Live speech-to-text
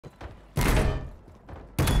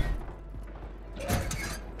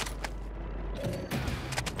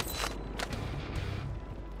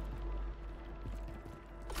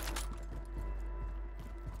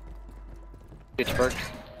Pittsburgh.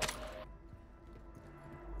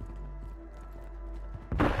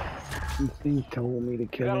 He told me to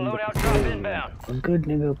kill him. Loadout drop inbound. A good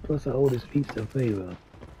nigga plus I owed his pizza favor.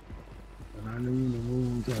 And I knew the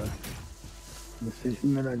rules are the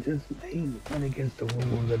decision that I just made went against the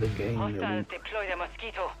rules of the game. Hostiles deploy the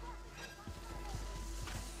Mosquito.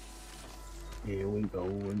 Here we go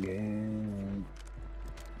again.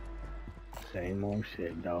 Same old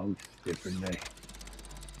shit, dog. Just different day.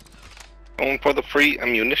 Going for the free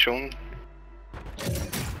ammunition. Here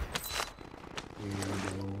we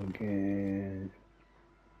go again.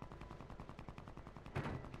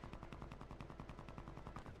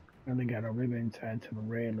 And they got a ribbon tied to the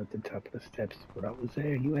rail at the top of the steps. But I was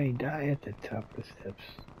there. You ain't die at the top of the steps.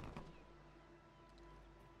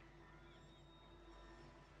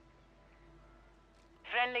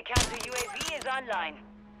 Friendly counter UAV is online.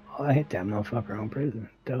 Oh, I hit that motherfucker on prison.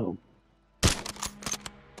 Dope.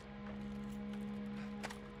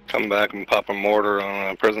 Come back and pop a mortar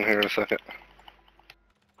on a prison here in a second.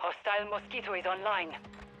 Hostile Mosquito is online.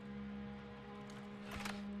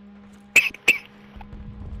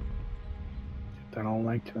 I don't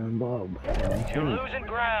like to involve. You're losing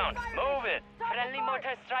ground. Move it. Friendly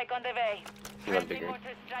mortar strike on the way. Friendly bigger. mortar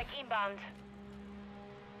strike inbound.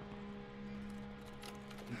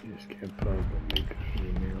 You just can't put up with me.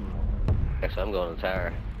 Actually, I'm going to the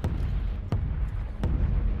tower.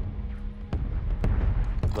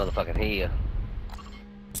 Motherfucking here.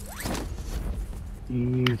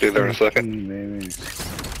 Be there in a second. Baby.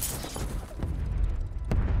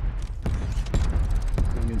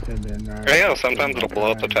 Yeah, sometimes it'll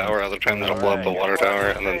blow up the tower, other times it'll blow up the water tower,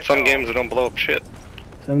 and then some games it don't blow up shit.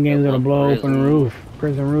 Some games it'll blow open the roof.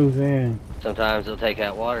 Prison roof, yeah. Sometimes they'll take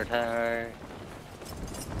out water tower.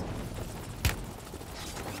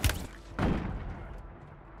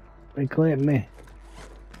 They clipped me.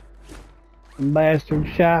 Some bastard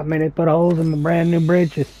shot me. They put holes in my brand new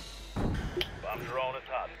britches. Bomb drone is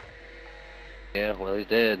hot. Yeah, well, he's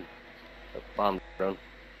dead. A bomb drone.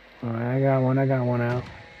 Alright, I got one out.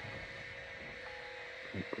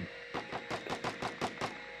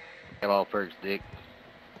 Get all perks, dick.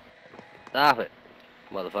 Stop it,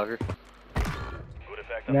 motherfucker.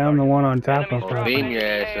 Down the one on top of I'll her. beam your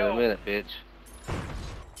ass in a minute, bitch.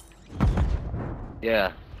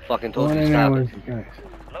 Yeah, fucking told One you to in there stop was it. guys.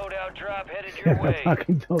 Loadout drop headed your I way.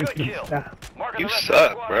 fucking told Good you to kill. stop. Marking You the rest of the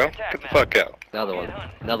suck, squad bro. on attack Get the map. fuck out. Another one.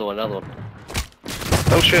 Another one, another one.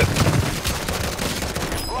 Oh shit.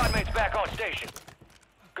 Squad mates back on station.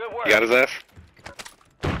 Good work. You got his ass?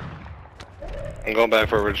 I'm going back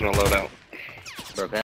for original loadout. Broke